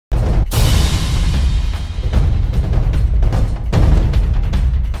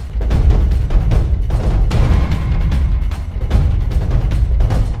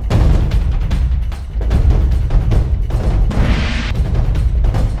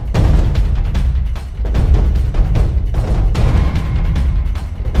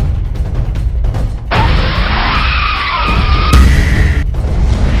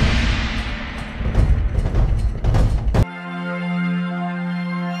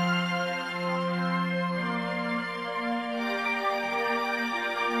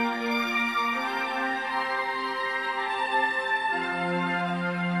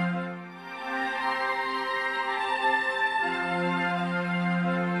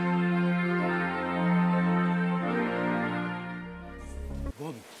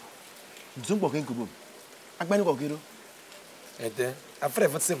Zumbo can go. I'm going to go. After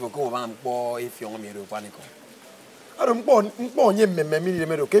I've said for go on boy if you're on me to panic. I don't born you, me,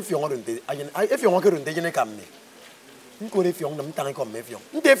 if you want to, if you want to take a company. You could if you're on time come if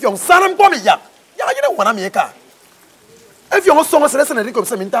you're son and bomb ya. You don't want to make a. If you're so much less than a rick of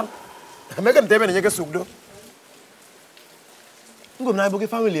some in town, I make them David and you get soup. Go now, book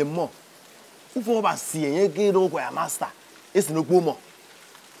family more. Who for about seeing a gate over a master? It's no boomer.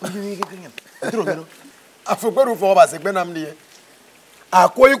 What do you get him? I forgot who for us, when I'm near. I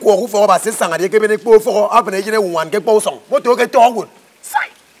call you who for us, and I give it for up and again one get both on. What do I get to?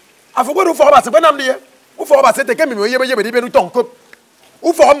 I forgot who for us when I'm near. Who for us they came in when you were even tongue cook.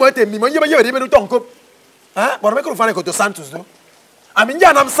 Who for me when you were even tongue cook? Huh? But I can't go to Santos. I mean,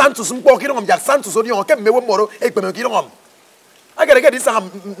 I'm Santos, walking on Jack Santos, or you can me one more, a penalty. I gotta get this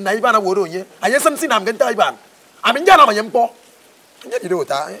Naivana wood on you. I hear something I'm going to Taiwan. I mean, Yana, you know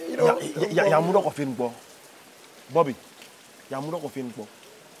that. You know, Yamuro of Finbo. Bobby, Yamuro of Finbo.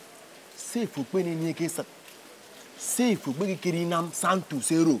 Safe for winning your case. Safe for bringing Kirinam Santo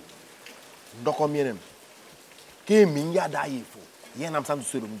Zero. Document. Came in your die for Yanam Santo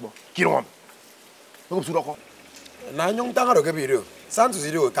Zero. Kiron. Look to Doco. Nine Tango Gabiru. Santo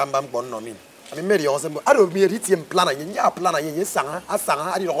Zero come back on me. I mean, Mary also, I don't be a lithium planner, you sang, I sang,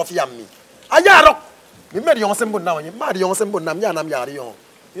 I did off yammy. I yard. You made your symbol now, you marry your symbol, Namyanam Yarion.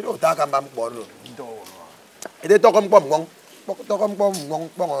 You know, Takam Bambo. They talk on bomb, talk on bomb,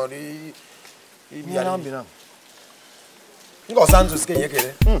 or the Yanam. You got Santos King,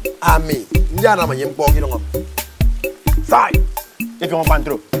 I mean, Yanam and Yampo on. Side, if you want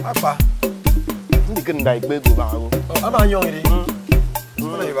to, Papa, you couldn't die big. I'm a young.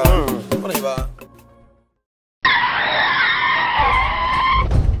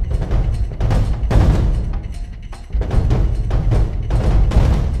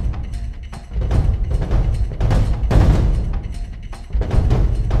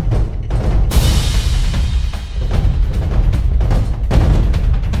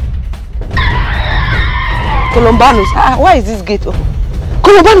 Columbanus, why is this gate open?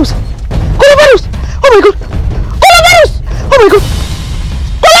 Columbanus! Columbanus! Oh my God! Columbanus! Oh my God!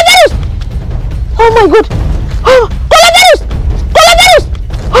 Columbanus! Oh my God! Oh, Columbanus! Columbanus!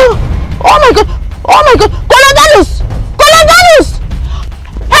 Oh my God! Oh my God! Columbanus! Columbanus!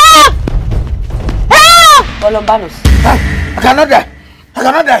 Ah! Ah! Columbanus. I cannot die! I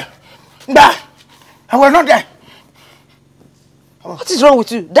cannot die! Die! I will not die! What is wrong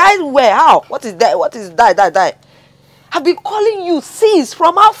with you? Die where? How? What is that? What is die? I've been calling you since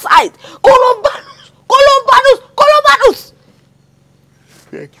from outside. Columbanus! Columbanus! Columbanus!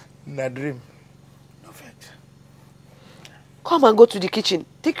 Fake. Na dream. No fake. Come and go to the kitchen.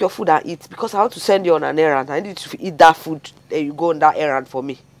 Take your food and eat because I want to send you on an errand. I need to eat that food. Then you go on that errand for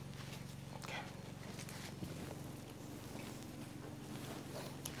me.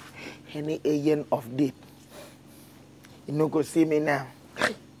 Any agent of death. You no go see me now.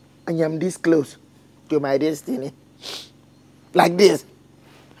 I am this close to my destiny. Like this.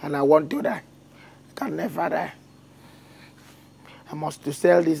 And I want to die. I can never die. I must to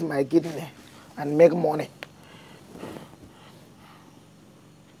sell this my kidney and make money.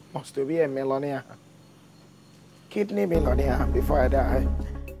 Must to be a millionaire. Kidney millionaire before I die.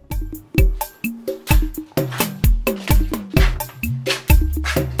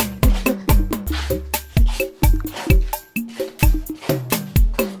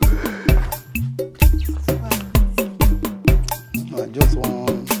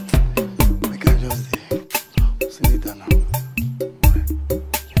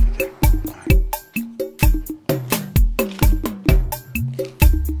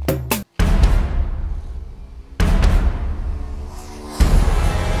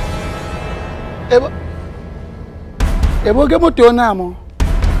 Eboge moto na mo.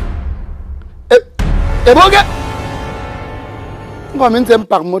 Eboge. Ngom nsem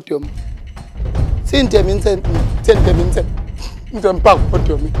pak moto mo. Sinte minsen nsem pak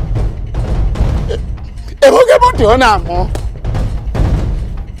moto mi. Eboge moto na mo.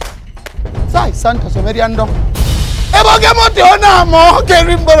 Sai Santa Someriando. Eboge moto na mo.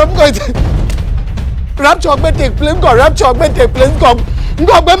 Kerimbo mo. Rapture be take place go. Rapture be take place go.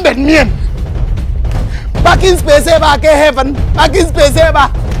 Ngo be mbet miem. Back in space ever, ke heaven. Back in space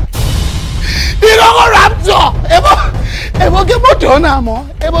ever. You don't go rapture. Ebo ke moto na mo.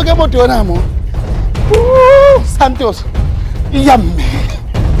 Ebo ke moto na mo. Santos. Yamme.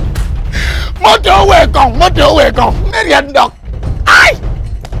 Moto we gone. Moto we gone. Marian dog. Ay.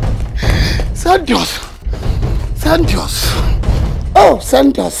 Santos. Santos. Oh,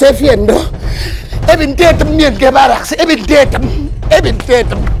 Santos. Sefiendo. Ebin tetem nien ke baraks. Ebin tetem.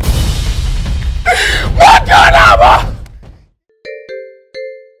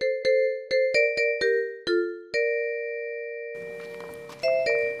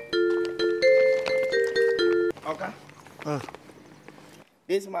 Okay.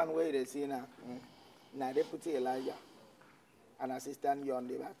 This man where they see now, Deputy Elijah, an assistant John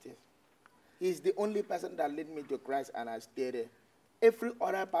the Baptist. He's the only person that led me to Christ, and I stayed there. Every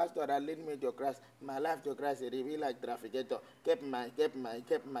other pastor that led me to Christ, my life to Christ, it be like trafficator. Kept my.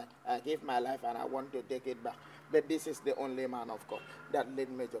 I gave my life and I want to take it back. But this is the only man of God that led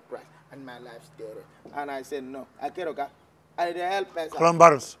me to Christ, and my life stayed there. And I said, no, I can't go. I help person.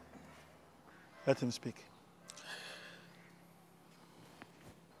 Columbanus, let him speak.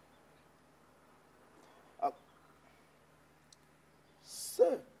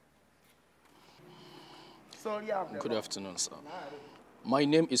 Sir. Good afternoon, sir. My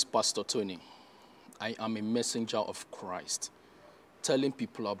name is Pastor Tony. I am a messenger of Christ, telling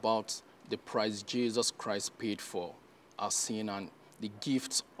people about the price Jesus Christ paid for our sin and the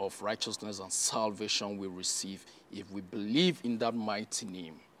gift of righteousness and salvation we receive if we believe in that mighty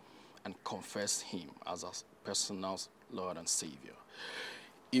name and confess him as our personal Lord and Savior.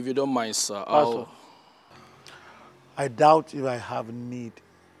 If you don't mind, sir, Pastor, I doubt if I have need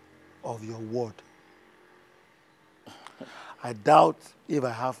of your word. I doubt if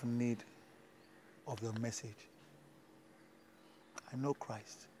I have need of your message. I know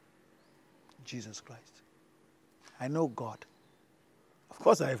Christ, Jesus Christ. I know God. Of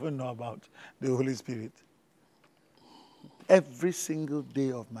course, I even know about the Holy Spirit. Every single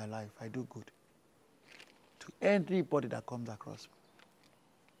day of my life, I do good to anybody that comes across me.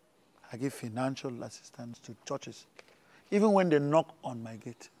 I give financial assistance to churches, even when they knock on my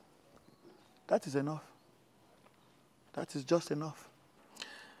gate. That is enough. That is just enough.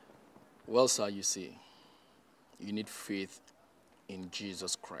 well, sir, you see, you need faith in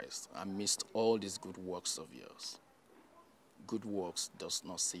Jesus Christ amidst all these good works of yours. Good works does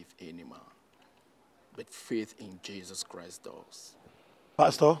not save any man, but faith in Jesus Christ does.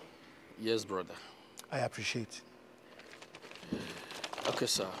 Pastor? Yes, brother. I appreciate. Okay,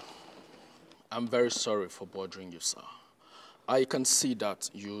 sir. I'm very sorry for bothering you, sir. I can see that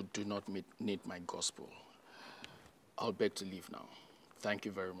you do not need my gospel. I'll beg to leave now. Thank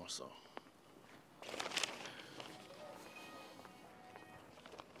you very much, sir.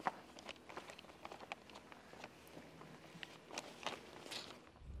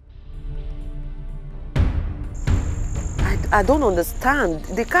 I don't understand.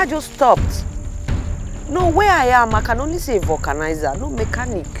 The car just stopped. No, where I am, I can only see a vulcanizer, no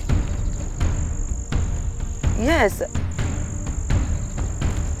mechanic. Yes.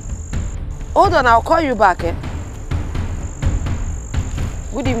 Hold on, I'll call you back, eh?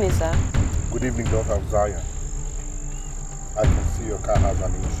 Good evening, sir. Good evening, daughter of Zion. I can see your car has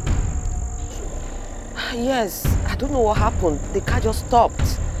an issue. Yes, I don't know what happened. The car just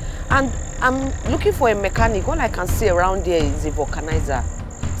stopped. And I'm looking for a mechanic. All I can see around here is a vulcanizer.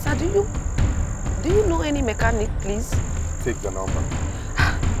 Sir, do you know any mechanic, please? Take the number.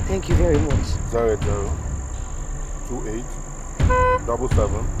 Thank you very much. 0028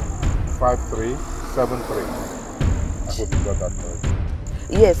 77 5373. I hope you got that correct.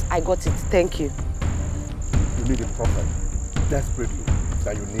 Yes, I got it. Thank you. You need a prophet desperately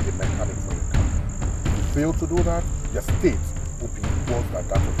that you need a mechanic for your car. If you fail to do that, your state will be worse than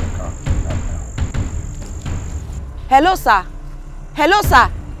that of your car right now. Hello, sir. Hello, sir.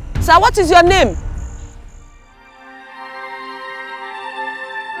 Sir, what is your name?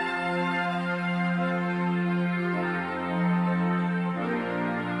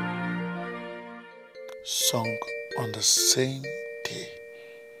 Sung on the same day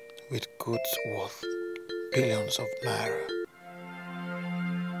with goods worth billions of naira.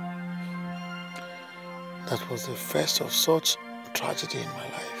 That was the first of such tragedy in my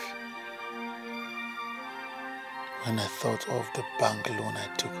life. When I thought of the bank loan I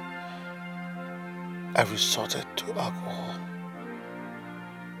took, I resorted to alcohol,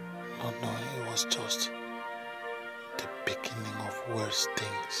 not knowing it was just the beginning of worse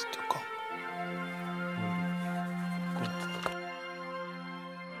things to come.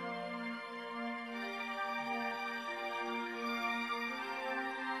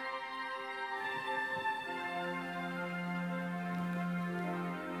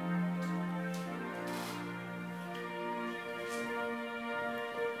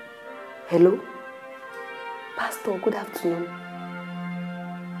 Hello? Pastor, good afternoon.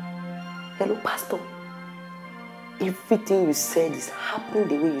 Hello, Pastor. Everything you said is happening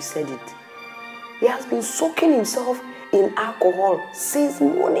the way you said it. He has been soaking himself in alcohol since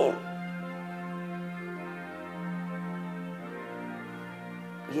morning.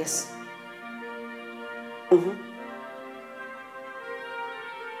 Yes.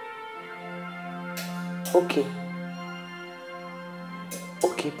 Okay.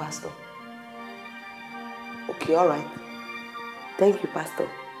 Okay, Pastor. Okay, all right. Thank you, Pastor.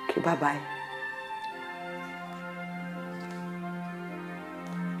 Okay, bye-bye.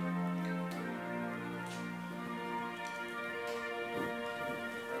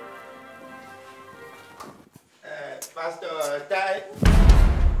 Pastor, die.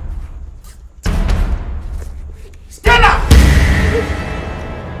 Stella!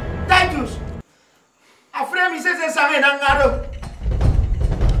 Titus! Afraid me says it's a man.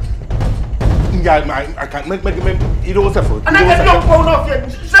 Yeah, I can't make it all settled. And I can don't phone off yet.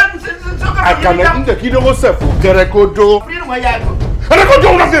 I can't make it all settled. Gereko do. Freedom, my yago. And I can't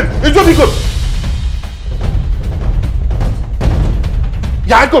do nothing. It's just because.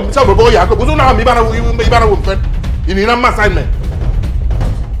 Yago, some boy Yago. We don't know how me bana woman. You need a assignment.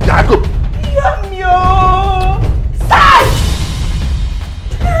 Yago. Yamyo! Sai!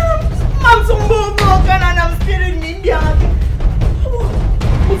 I'm so broken and I'm still in India.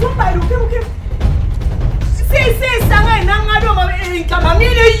 Okay. Say, Sanga, Nangado, Mama,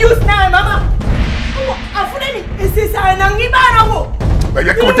 use now, Mama. Afraid is this I Nangibano. But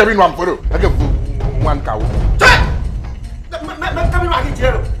you can't tell me one for you. I give one cow. Come back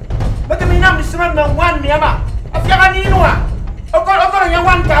here. But I mean, I'm the man, one Miama. If you have any one, okay,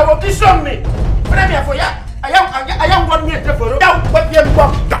 one cow, this on me. But I'm here for you. I am 1 minute for you. But you're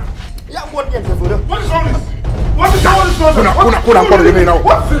walking. You want me for you. What is all this? What is all this?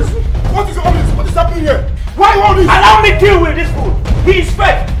 What's this? What is all this? What is happening here? Why all this? Allow me to deal with this fool. He is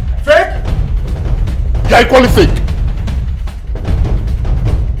fake. Fake? Yeah, I call it fake.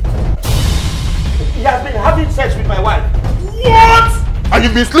 He has been having sex with my wife. What? And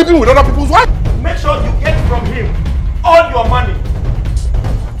you've been sleeping with other people's wives? Make sure you get from him all your money.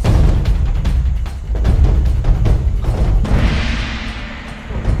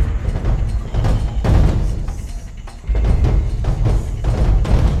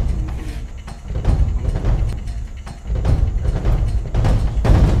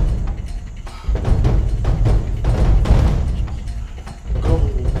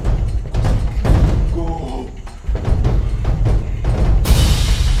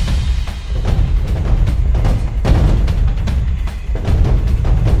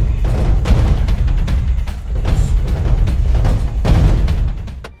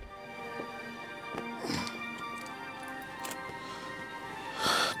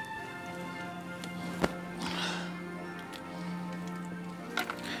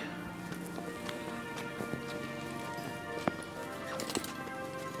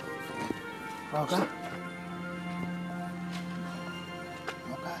 Okay.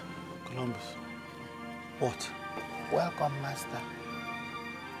 Columbus. What? Welcome, Master.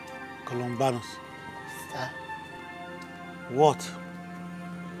 Columbanus. Sir. What?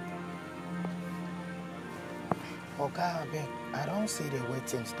 Okay, I don't see the way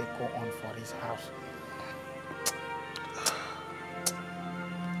things they go on for this house.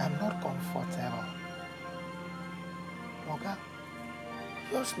 I'm not comfortable. Okay?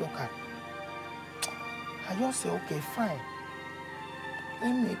 Just look at. I just say, okay, fine.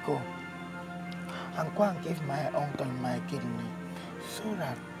 Let me go and go and give my uncle my kidney so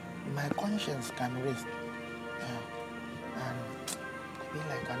that my conscience can rest. And be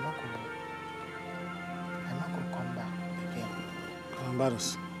like I'm not going to come back again.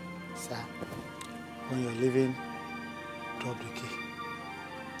 Columbanus. Sir. When you're leaving, drop the key.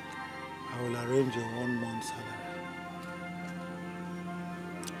 I will arrange your 1 month salary.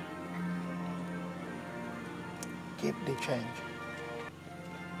 Keep the change.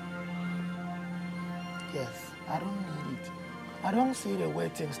 Yes, I don't need it. I don't see the way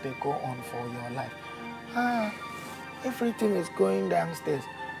things they go on for your life. Everything is going downstairs.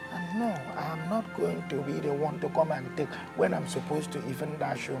 And no, I'm not going to be the one to come and take when I'm supposed to even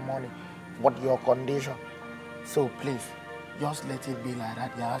dash you money. What your condition? So please, just let it be like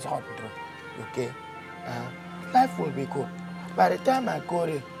that. Yeah, okay? Life will be good. By the time I go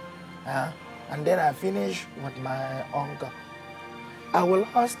there, and then I finish with my uncle, I will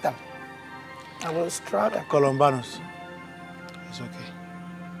hustle. I will struggle. Columbanus. It's okay.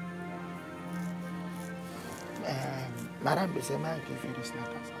 Madam Bisema, I give you this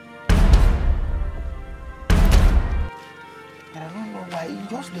letter. And I don't know why,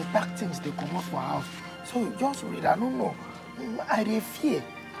 just the back things they come up for house. So just read, I don't know. I fear.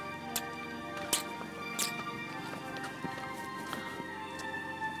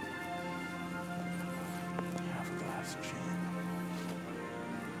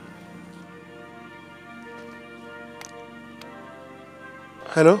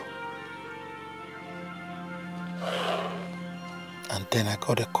 Hello? And then I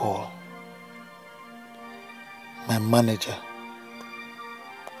got a call. my manager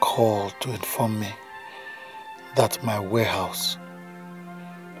called to inform me that my warehouse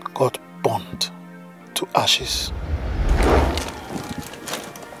got burnt to ashes.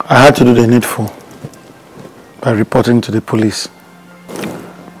 I had to do the needful by reporting to the police.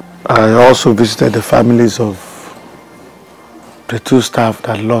 I also visited the families of the 2 staff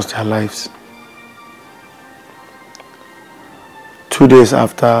that lost their lives. 2 days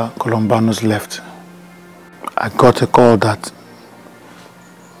after Columbanus left, I got a call that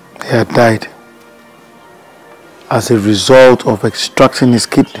he had died as a result of extracting his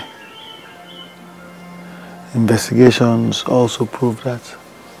kidney. Investigations also proved that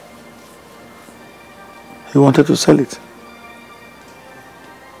he wanted to sell it.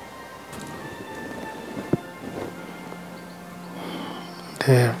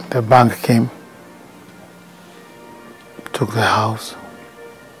 The bank came, took the house,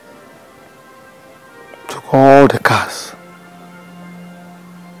 took all the cars.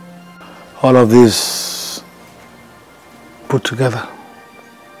 All of this put together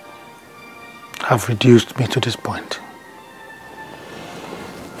have reduced me to this point.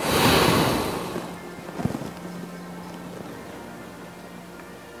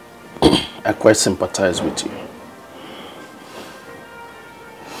 I quite sympathize with you.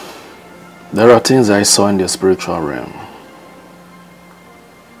 There are things I saw in the spiritual realm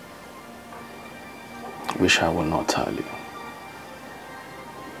which I will not tell you.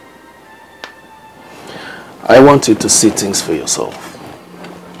 I want you to see things for yourself.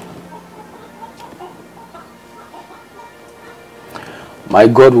 My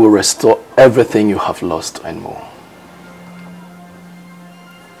God will restore everything you have lost and more.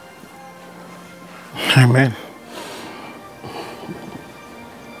 Amen.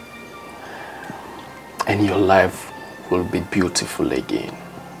 And your life will be beautiful again.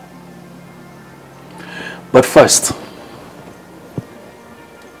 But first,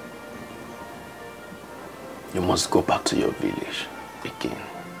 you must go back to your village again.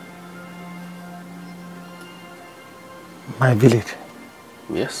 My village?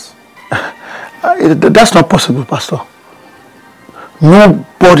 Yes. That's not possible, Pastor.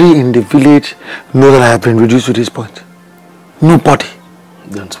 Nobody in the village knows that I have been reduced to this point. Nobody.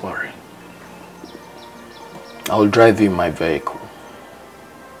 Don't worry. I will drive you in my vehicle.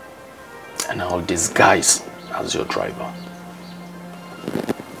 And I will disguise as your driver.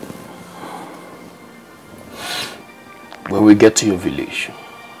 When we get to your village,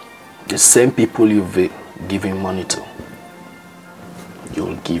 the same people you've given money to, you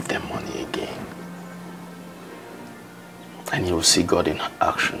will give them money again. And you will see God in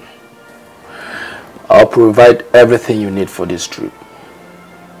action. I'll provide everything you need for this trip.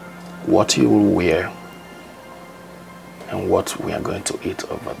 What you will wear and what we are going to eat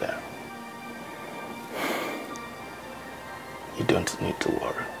over there. You don't need to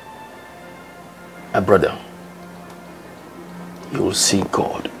worry. My brother, you will see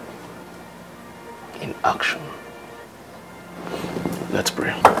God in action. Let's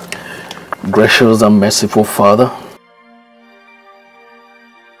pray. Gracious and merciful Father.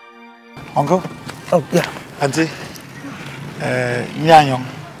 Uncle? Oh, yeah. Auntie? Nyanyong.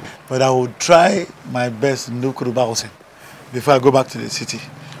 But I will try my best to do Kuruba before I go back to the city.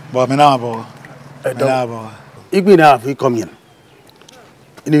 But I'm now about. If we now come in,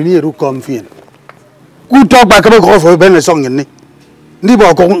 in the near come in. Who talk back about for Ben song in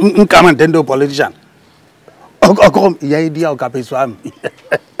Nibo come and tendo politician. Oh, come, the idea of Capiswam.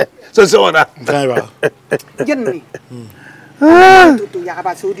 So, that. Get me. To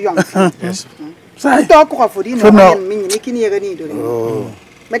Yabasu young. Yes. Talk of for dinner, making a need.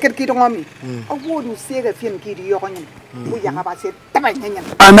 Make it kid on me. I would say a film kid your onion. We have said,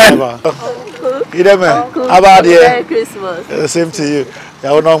 Amen. About Merry Christmas. Same to you.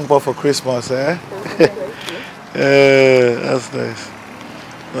 You're not for Christmas, eh? That's nice.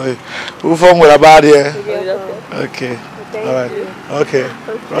 Who phone with about here? Okay. All right. Okay.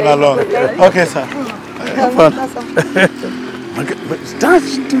 Run along. Okay, sir. Have fun. Okay, but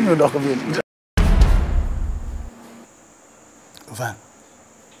that's still no document. Van.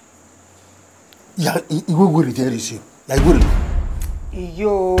 Yeah, you will go to issue. I will.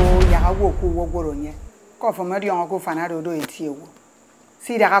 Yo, Yahawoku Wogoronia. Go for Median go Fanado do it here.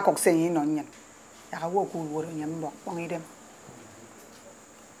 See the Hakok saying onion. Yahawoku Wogoronia, one of them.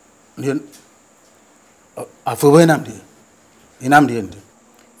 I for when I'm there. In I'm the end.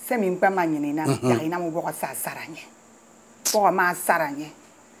 Semi Pamanina, Yainam Bosa Saranye. For a mass Saranye.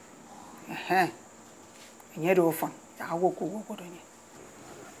 And yet often, Yahawoku Wogoronia.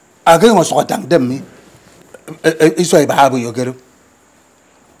 I can't also thank them me. It's why I have your girl.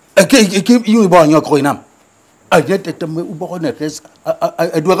 I keep you born your coin. Anya tetame ubokone tes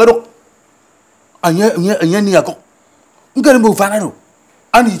adua gado. Anya ni ako. Ngare mo fanaro.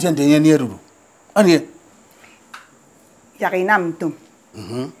 Ani jende nya ni eru. Ani yaki nam tum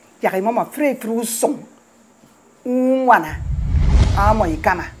yaki mama free through song wana amo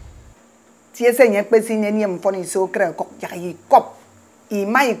ikama tie se nye pesi nye ni mfoni so kre ko yaki kop I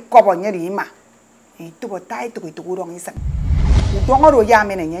mai kop onye ri ma I to tai to rong isan udongoro ya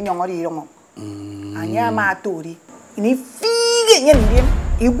me nye nyongori rong anya ma tori ini fige nye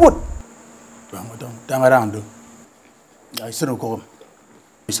ni I would Tangarando. I said ko.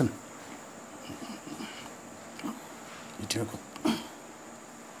 Listen.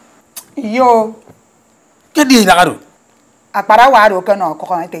 Yo. Kedi nagaru. Akpara waro ke no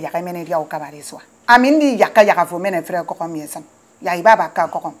ko te yaka mene dia o kabariswa. Amindi yaka fo mene frere ko miesan. Ya ibaba ka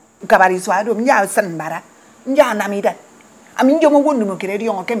ko. Kabariswa do nya san bara. Nya na mi da. Aminjo mo wonu mo kire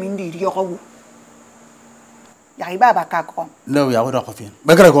dio ke mindi dio ko wu. Ya ibaba ka ko. No ya wo ko fin.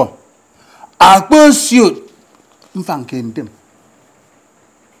 Bagara ko. Akposio mfang kendem.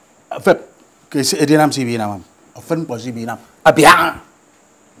 Fep ke se edinam sibi na mam. Ofen posibi na. Abia.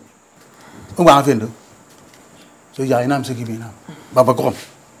 Ngwa fendo. So ya inam se gibi na. Baba ko.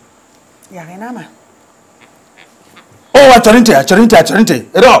 Ya inama. Oh, charinte.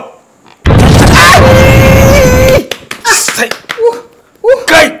 Ero.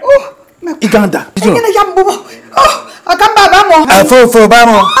 Kai. Iganda. Ngene yambo. Oh, akamba ba mo. Fo ba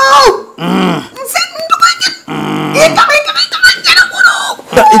mo.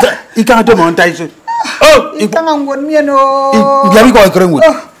 Ika de montai so. Oh, ika ngon mieno. Biami ko krengwood.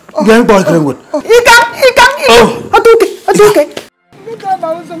 Biami ko krengwood. Ika. Oh, atuke. Kita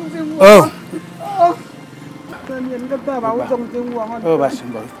bawa something. Oh. Kalian kata bawa something wang. Oh, bas.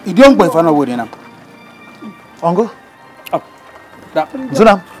 Idiom boy fana wodi na. Ongo? Up. Da.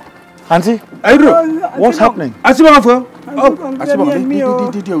 Zunam. Hansi? Aidro. What's happening? Asiba fo. Oh, asiba.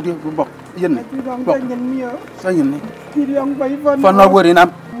 Di bok. Yen. Bok. Sayin ni. Tiriang bai Fana wodi na.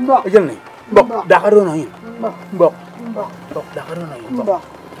 Bok. Yen ni. Bok. Da karo no yin. Bok. Bok. Da karo no yin. Bok.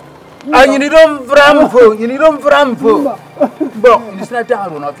 You need them framfo. Bok, ini sana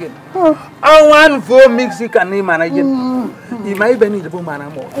tahu no kin. Awan fo Mexican ni mana jen. Imai beni de mana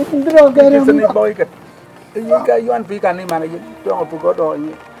mo. Indro garam. Seni boy kat. Ini ka yuan pi kan ni mana jen. Tu aku godo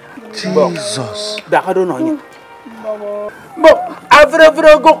ni. Jesus. Da kado no yin. Bok,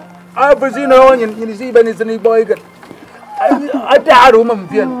 afro go. Afro no yin. Ini si beni seni boy kat. Ada aru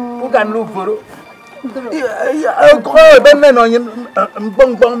mampian. Bukan lu foro. Ko ben men no yin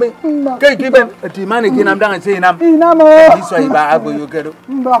bong me ke ki ben ti mani ki nam dang se nam Inamo. Iso iba ago yo kedo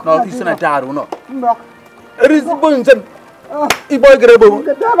no isna taru no Bok. ris bon sen iboy grebo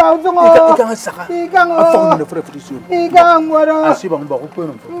Kita bawa songo. ika saka Ika ngo. afon de frère frisu Ika ngoro. asibang bako ko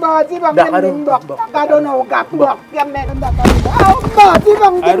no Mbati bang Da kado. bok. Kado no gak bok. Yamme nda kado. Mbati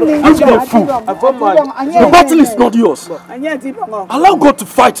bang The battle is not yours. Anya ti bang. Allow God to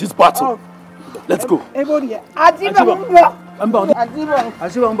fight his battle. Let's go. Ebori. Ati bang bok. ambang Ati bang.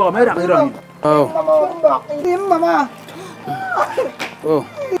 asibang bako mera ira ni oh Bok. Tim mama. oh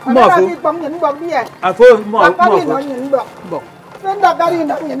Mo fu. Bang nyen bok dia. afo mo Kali no nyen bok. bok Nda kali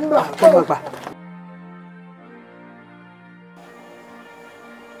no nyen bok. ba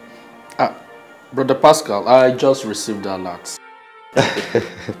Brother Pascal, I just received that alert.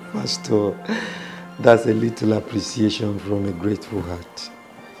 Pastor, that's a little appreciation from a grateful heart.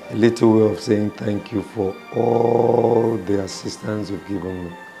 A little way of saying thank you for all the assistance you've given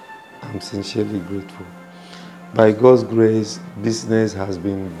me. I'm sincerely grateful. By God's grace, business has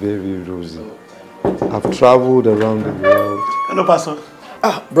been very rosy. I've traveled around the world. Hello, Pastor.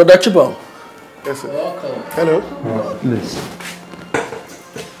 Brother Chibon. Yes, sir. Hello. Please.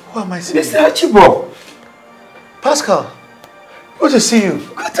 Who am I seeing? Mr. Archibald. Pascal. Good to see you.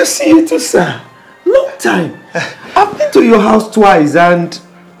 Good to see you too, sir. Long time. I've been to your house twice and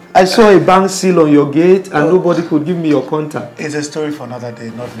I saw a bank seal on your gate and nobody could give me your contact. It's a story for another day,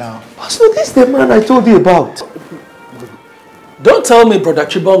 not now. Pastor, this is the man I told you about. Don't tell me Brother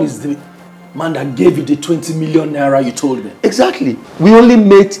Chibon is the man that gave you the 20 million naira you told me. Exactly. We only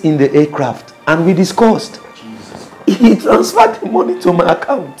met in the aircraft and we discussed. He transferred the money to my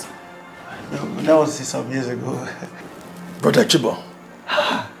account. No, that was some years ago. Brother Chibon.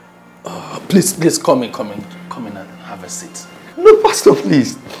 Please come in and have a seat. No, Pastor,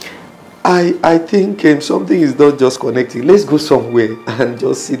 please. I think something is not just connecting. Let's go somewhere and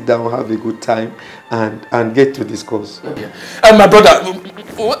just sit down, have a good time, and get to discuss. Okay. And my brother,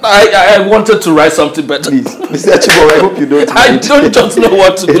 I wanted to write something better. Please, Mr. Chibo, I hope you don't. I don't just know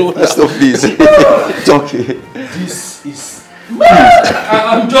what to do. Pastor, please. It's okay. This is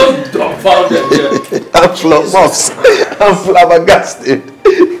I'm just dumbfounded here. I'm flabbergasted.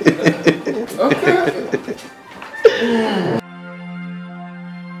 Okay.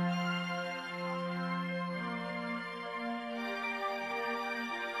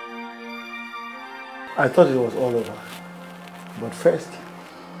 I thought it was all over. But first,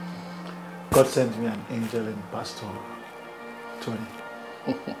 God sent me an angel in Pastor Tony.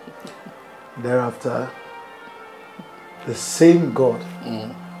 Thereafter, the same God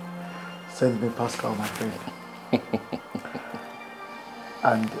sent me Pascal, my friend.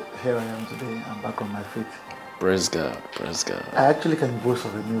 And here I am today. I'm back on my feet. Praise God. Praise God. I actually can boast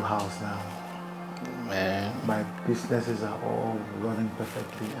of a new house now. Man. My businesses are all running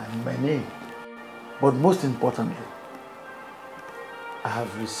perfectly and my name. But most importantly, I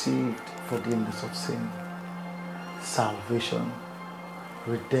have received forgiveness of sin, salvation,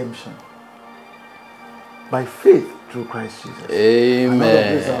 redemption, by faith through Christ Jesus. Amen. And all of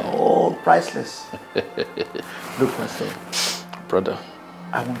these are all priceless. Look, Pastor. Brother.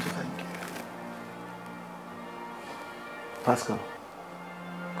 I want to thank you. Pascal,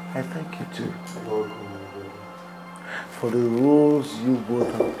 I thank you too for the roles you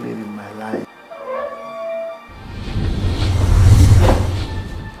both have played in my life.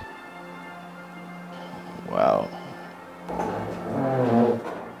 Wow.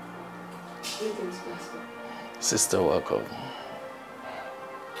 Greetings, Pastor. Sister, welcome.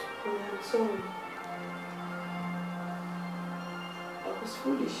 I'm sorry. I was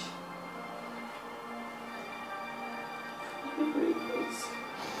foolish.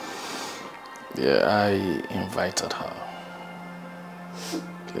 Yeah, I invited her.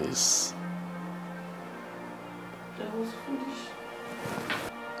 Please. I was foolish.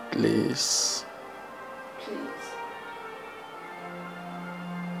 Please. Please.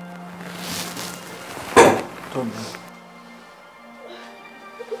 Tony.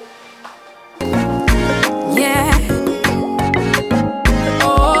 Yeah.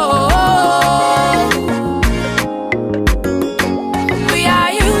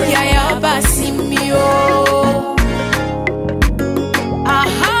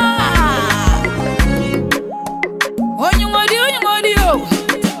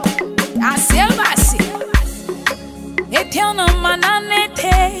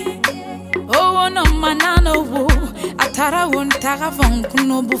 Atara won taga von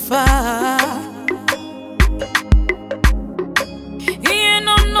kuno bufa.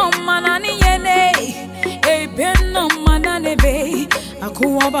 Yeno no manani yene, e ben no manane be.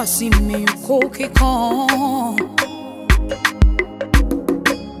 Akuwa basimi koke kon.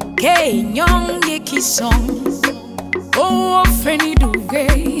 Ke nyong ye kisong, oh freni duge,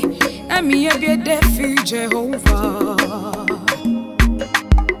 emi ye be defi Jehovah.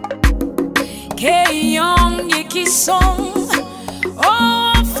 Young Yiki song,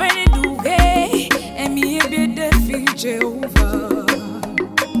 oh, Fanny Duve, and me be the Jehovah.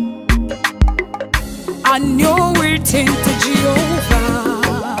 I know we're tainted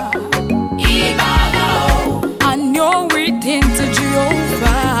Jehovah. Ibalo. I know we're tainted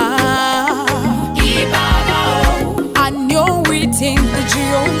Jehovah. Ibalo. I know we're tainted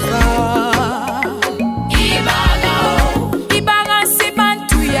Jehovah.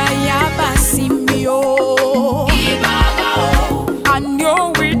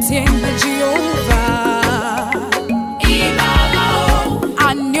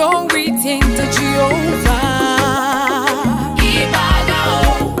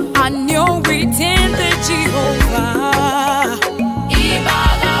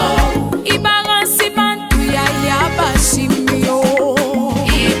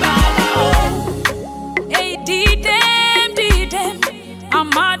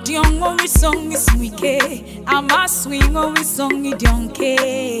 Song is wike, I'm a swing on we song it donkey.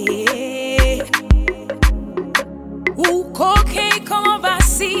 Ukoke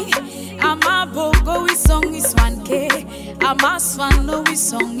convasi, I'm a bogo we song is 1K, I'm a swan no we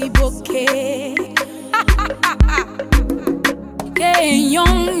song it bouquet. Ke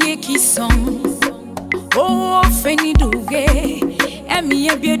young yeki song, oh feni duge, emi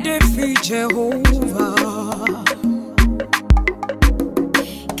ebie de fi Jehovah.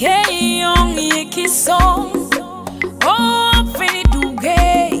 Young Yiki song, oh, Fanny Duge,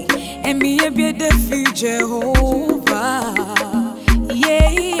 and me a bit the future.